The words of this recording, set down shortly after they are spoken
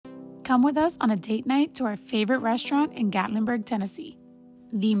Come with us on a date night to our favorite restaurant in Gatlinburg, Tennessee.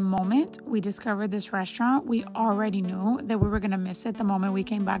 The moment we discovered this restaurant, we already knew that we were going to miss it the moment we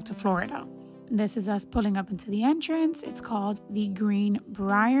came back to Florida. This is us pulling up into the entrance. It's called the Green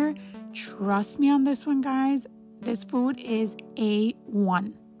Briar. Trust me on this one, guys. This food is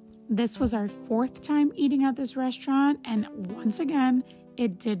A1. This was our 4th time eating at this restaurant, and once again,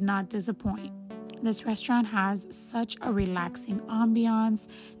 it did not disappoint. This restaurant has such a relaxing ambiance,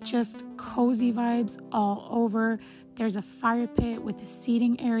 just cozy vibes all over. There's a fire pit with a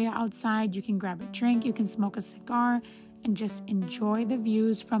seating area outside. You can grab a drink, you can smoke a cigar, and just enjoy the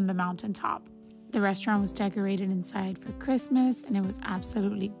views from the mountaintop. The restaurant was decorated inside for Christmas, and it was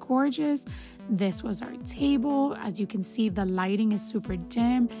absolutely gorgeous. This was our table. As you can see, the lighting is super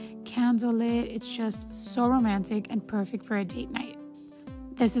dim, candlelit. It's just so romantic and perfect for a date night.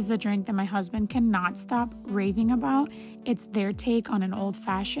 This is the drink that my husband cannot stop raving about. It's their take on an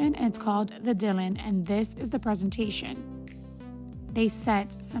old-fashioned, and it's called the Dylan, and this is the presentation. They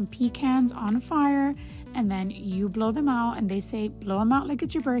set some pecans on fire, and then you blow them out, and they say blow them out like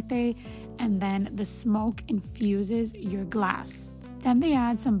it's your birthday, and then the smoke infuses your glass. Then they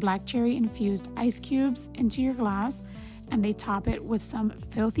add some black cherry infused ice cubes into your glass, and they top it with some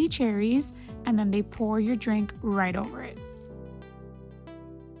filthy cherries, and then they pour your drink right over it.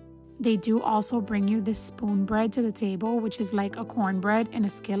 They do also bring you this spoon bread to the table, which is like a cornbread in a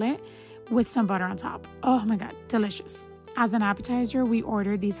skillet with some butter on top. Oh my God, delicious. As an appetizer, we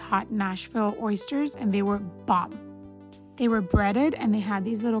ordered these hot Nashville oysters, and they were bomb. They were breaded, and they had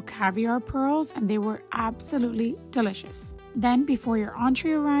these little caviar pearls, and they were absolutely delicious. Then before your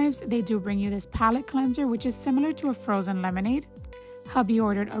entree arrives, they do bring you this palate cleanser, which is similar to a frozen lemonade. Hubby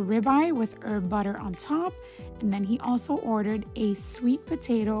ordered a ribeye with herb butter on top, and then he also ordered a sweet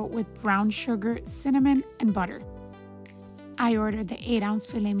potato with brown sugar, cinnamon, and butter. I ordered the 8-ounce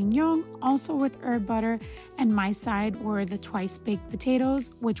filet mignon, also with herb butter, and my side were the twice-baked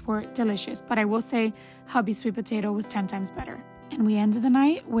potatoes, which were delicious. But I will say, hubby's sweet potato was 10 times better. And we ended the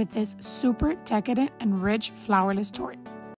night with this super decadent and rich flourless torte.